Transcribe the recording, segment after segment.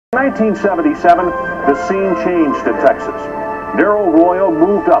In 1977, the scene changed at Texas. Darrell Royal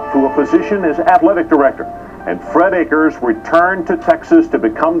moved up to a position as athletic director, and Fred Akers returned to Texas to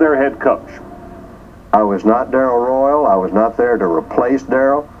become their head coach. I was not Darrell Royal. I was not there to replace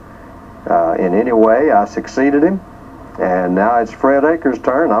Darrell in any way. I succeeded him, and now it's Fred Akers'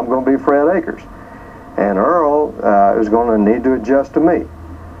 turn. I'm going to be Fred Akers. And Earl is going to need to adjust to me,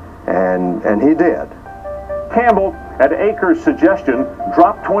 and he did. Campbell, at Akers' suggestion,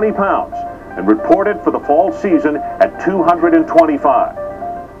 dropped 20 pounds and reported for the fall season at 225.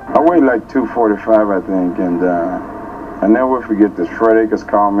 I weighed like 245, I think, and I never will forget this. Fred Akers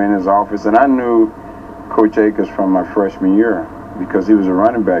called me in his office, and I knew Coach Akers from my freshman year because he was a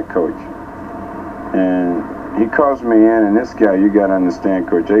running back coach. And he calls me in, and this guy, you got to understand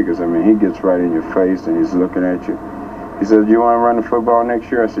Coach Akers. I mean, he gets right in your face, and he's looking at you. He said, "You want to run the football next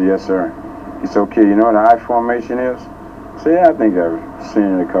year?" I said, "Yes, sir." He said, "Okay, you know what I formation is?" I said, "Yeah, I think I've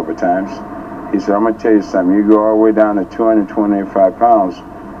seen it a couple of times." He said, "I'm going to tell you something. You go all the way down to 225 pounds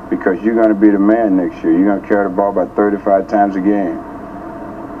because you're going to be the man next year. You're going to carry the ball about 35 times a game."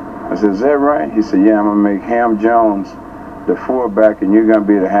 I said, "Is that right?" He said, "Yeah, I'm going to make Ham Jones the fullback and you're going to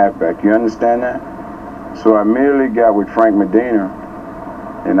be the halfback. You understand that?" So I immediately got with Frank Medina,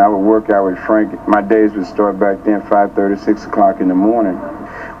 and I would work out with Frank. My days would start back then 5:30, 6 o'clock in the morning.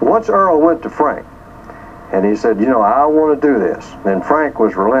 Once Earl went to Frank, and he said, "You know, I want to do this," and Frank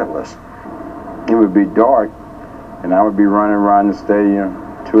was relentless. It would be dark, and I would be running around the stadium,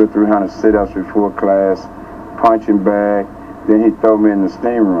 200 or 300 sit-ups before class, punching bag. Then he'd throw me in the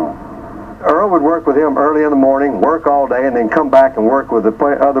steam room. Earl would work with him early in the morning, work all day, and then come back and work with the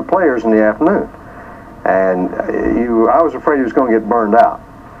other players in the afternoon. And I was afraid he was going to get burned out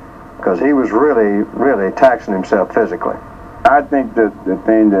because he was really, really taxing himself physically. I think that the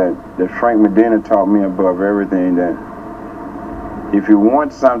thing that Frank Medina taught me above everything, that if you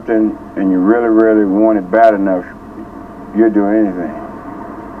want something and you really, really want it bad enough, you'll do anything.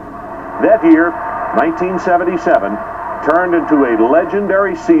 That year, 1977, turned into a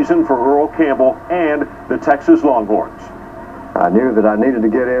legendary season for Earl Campbell and the Texas Longhorns. I knew that I needed to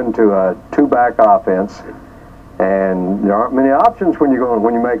get into a two-back offense, and there aren't many options when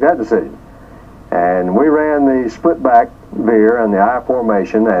you make that decision. And we ran the split-back veer and the I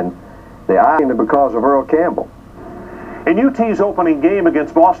formation, and the I came because of Earl Campbell. In UT's opening game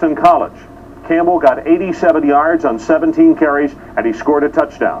against Boston College, Campbell got 87 yards on 17 carries, and he scored a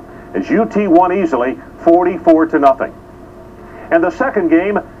touchdown, as UT won easily, 44-0. In the second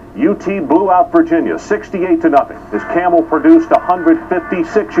game, UT blew out Virginia 68-0 as Campbell produced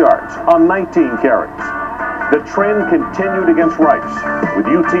 156 yards on 19 carries. The trend continued against Rice, with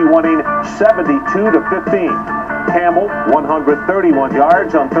UT winning 72-15. Campbell 131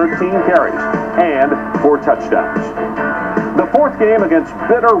 yards on 13 carries and 4 touchdowns. The fourth game against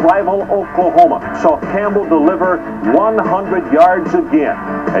bitter rival Oklahoma saw Campbell deliver 100 yards again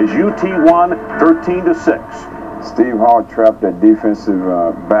as UT won 13-6. Steve Hall trapped that defensive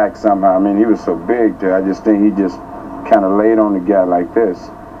back somehow. I mean, he was so big there. I just think he just kind of laid on the guy like this.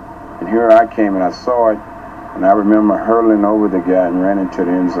 And here I came and I saw it, and I remember hurling over the guy and ran into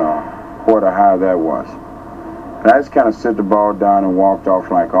the end zone. What a high that was. And I just kind of set the ball down and walked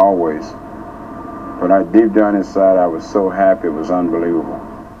off like always. But deep down inside, I was so happy, it was unbelievable.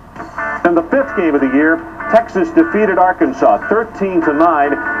 In the fifth game of the year, Texas defeated Arkansas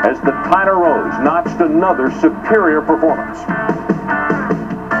 13-9 as the Tyler Rose notched another superior performance.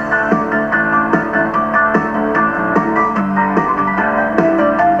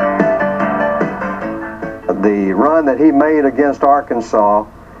 The run that he made against Arkansas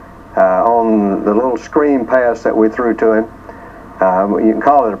on the little screen pass that we threw to him, you can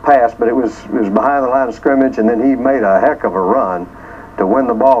call it a pass, but it was behind the line of scrimmage, and then he made a heck of a run to win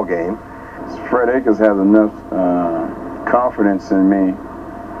the ball game. Fred Akers has enough confidence in me.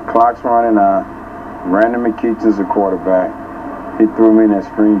 Clock's running out. Randall McKeit's the quarterback. He threw me in that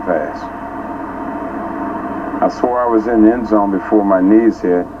screen pass. I swore I was in the end zone before my knees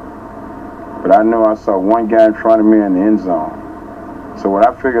hit, but I knew I saw one guy in front of me in the end zone. So what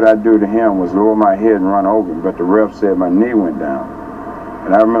I figured I'd do to him was lower my head and run over him, but the ref said my knee went down.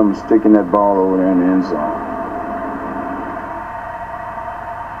 And I remember sticking that ball over there in the end zone.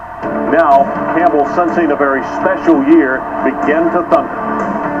 Now, Campbell, sensing a very special year, began to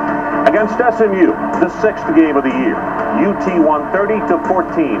thunder. Against SMU, the sixth game of the year, UT won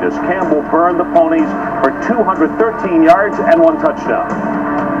 30-14 as Campbell burned the Ponies for 213 yards and 1 touchdown.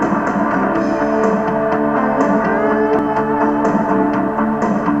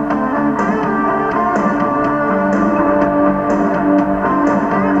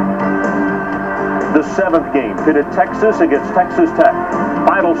 The seventh game pitted Texas against Texas Tech.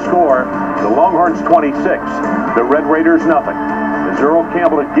 Final final score, the Longhorns 26, the Red Raiders nothing, as Earl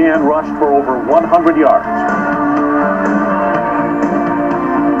Campbell again rushed for over 100 yards.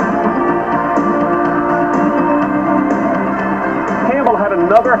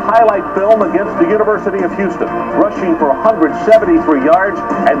 Another highlight film against the University of Houston, rushing for 173 yards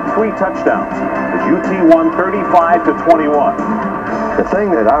and 3 touchdowns, as UT won 35-21. The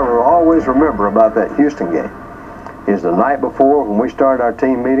thing that I will always remember about that Houston game is the night before when we started our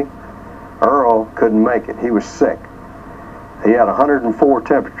team meeting, Earl couldn't make it. He was sick. He had 104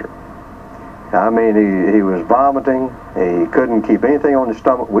 temperature. I mean, he was vomiting. He couldn't keep anything on his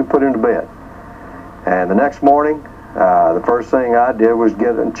stomach. We put him to bed. And the next morning, the first thing I did was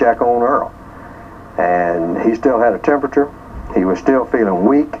get and check on Earl. And he still had a temperature. He was still feeling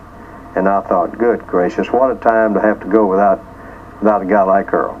weak. And I thought, good gracious, what a time to have to go without a guy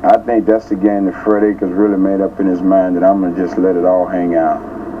like Earl. I think that's the game that Fred Akers really made up in his mind, that I'm going to just let it all hang out.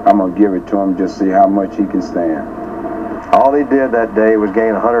 I'm going to give it to him, just see how much he can stand. All he did that day was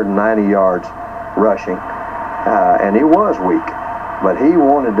gain 190 yards rushing. And he was weak. But he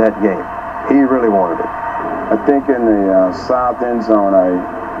wanted that game. He really wanted it. I think in the south end zone,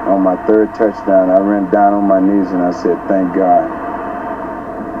 on my third touchdown, I ran down on my knees and I said, thank God.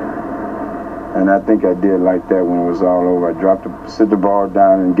 And I think I did like that when it was all over. I set the ball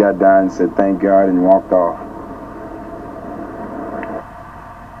down and got down and said, thank God, and walked off.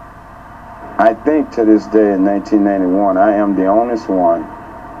 I think to this day in 1991, I am the only one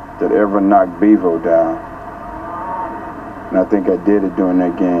that ever knocked Bevo down. And I think I did it during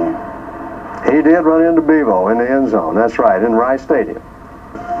that game. He did run into Bevo in the end zone. That's right, in Rice Stadium.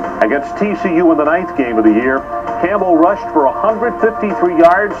 Against TCU in the 9th game of the year, Campbell rushed for 153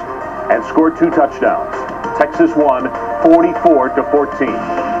 yards and scored 2 touchdowns. Texas won 44-14.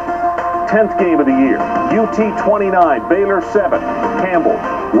 10th game of the year, UT 29, Baylor 7. Campbell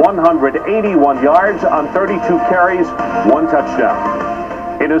 181 yards on 32 carries, 1 touchdown.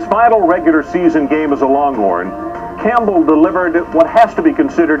 In his final regular season game as a Longhorn, Campbell delivered what has to be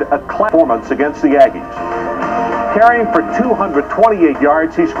considered a class performance against the Aggies. Carrying for 228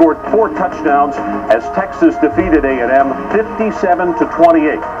 yards, he scored 4 touchdowns as Texas defeated A&M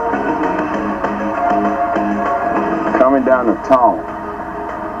 57-28. Coming down the tunnel,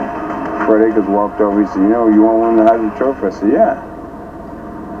 Fred Akers walked over. He said, you know, you want to win the Heisman Trophy? I said, yeah.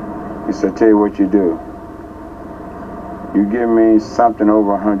 He said, tell you what you do. You give me something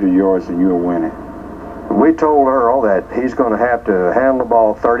over 100 yards and you'll win it. We told Earl that he's going to have to handle the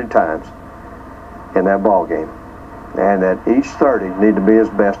ball 30 times in that ball game, and that each 30 need to be his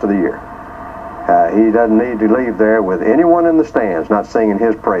best of the year. He doesn't need to leave there with anyone in the stands not singing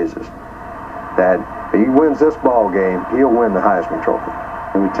his praises. That if he wins this ball game, he'll win the Heisman Trophy.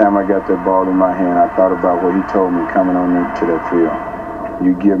 Every time I got that ball in my hand, I thought about what he told me coming on into that field.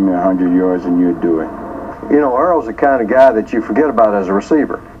 You give me 100 yards and you'll do it. You know, Earl's the kind of guy that you forget about as a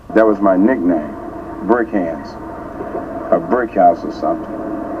receiver. That was my nickname. Brick hands, a brick house or something.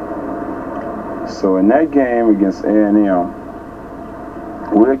 So in that game against A&M,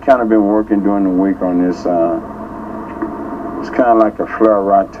 we had kind of been working during the week on this. It's kind of like a flare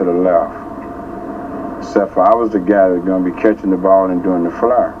route to the left, except for I was the guy that was going to be catching the ball and doing the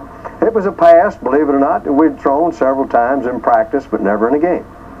flare. It was a pass, believe it or not, that we'd thrown several times in practice, but never in a game.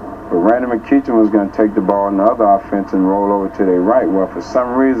 But Randy McKeachin was going to take the ball in the other offense and roll over to their right. Well, for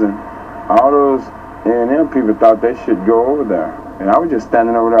some reason, all those A&M people thought they should go over there. And I was just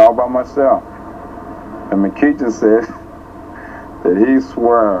standing over there all by myself. And McKeachin said that he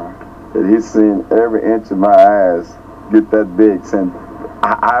swore that he's seen every inch of my eyes get that big. Saying,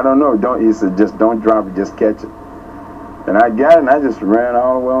 I don't know. He said, just don't drop it, just catch it. And I got it, and I just ran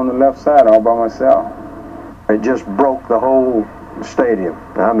all the way on the left side all by myself. It just broke the whole stadium.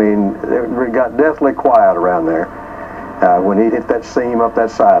 I mean, it got deathly quiet around there when he hit that seam up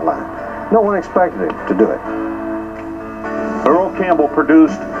that sideline. No one expected him to do it. Earl Campbell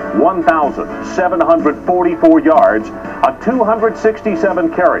produced 1,744 yards on 267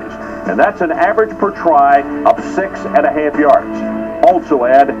 carries, and that's an average per try of 6.5 yards. Also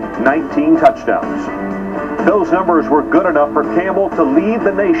add 19 touchdowns. Those numbers were good enough for Campbell to lead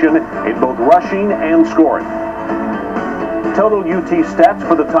the nation in both rushing and scoring. Total UT stats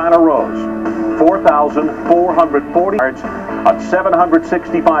for the Tyler Rose: 4,440 yards on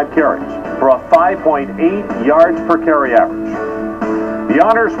 765 carries for a 5.8 yards per carry average. The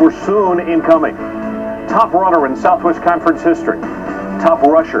honors were soon in coming. Top runner in Southwest Conference history, top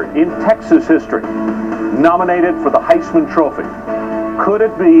rusher in Texas history, nominated for the Heisman Trophy. Could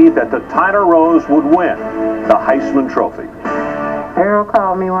it be that the Tyler Rose would win the Heisman Trophy? Earl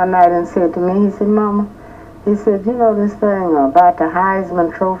called me one night and said to me, he said, Mama, He said, you know this thing about the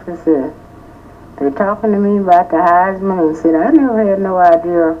Heisman Trophy? Said, they're talking to me about the Heisman, and said, I never had no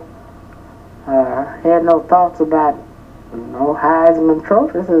idea, had no thoughts about no Heisman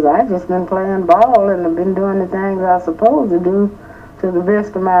Trophy. Says, I just been playing ball and have been doing the things I'm supposed to do to the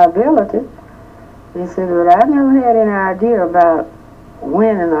best of my ability. He said, but I never had any idea about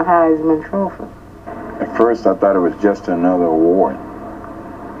winning a Heisman Trophy. At first, I thought it was just another award.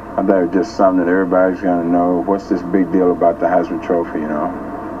 I thought it was just something that everybody's going to know. What's this big deal about the Heisman Trophy, you know?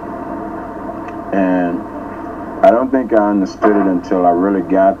 And I don't think I understood it until I really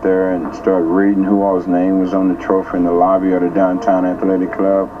got there and started reading who all's name was on the trophy in the lobby of the downtown athletic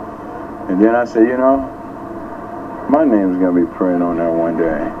club. And then I said, you know, my name's going to be printed on there one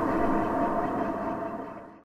day.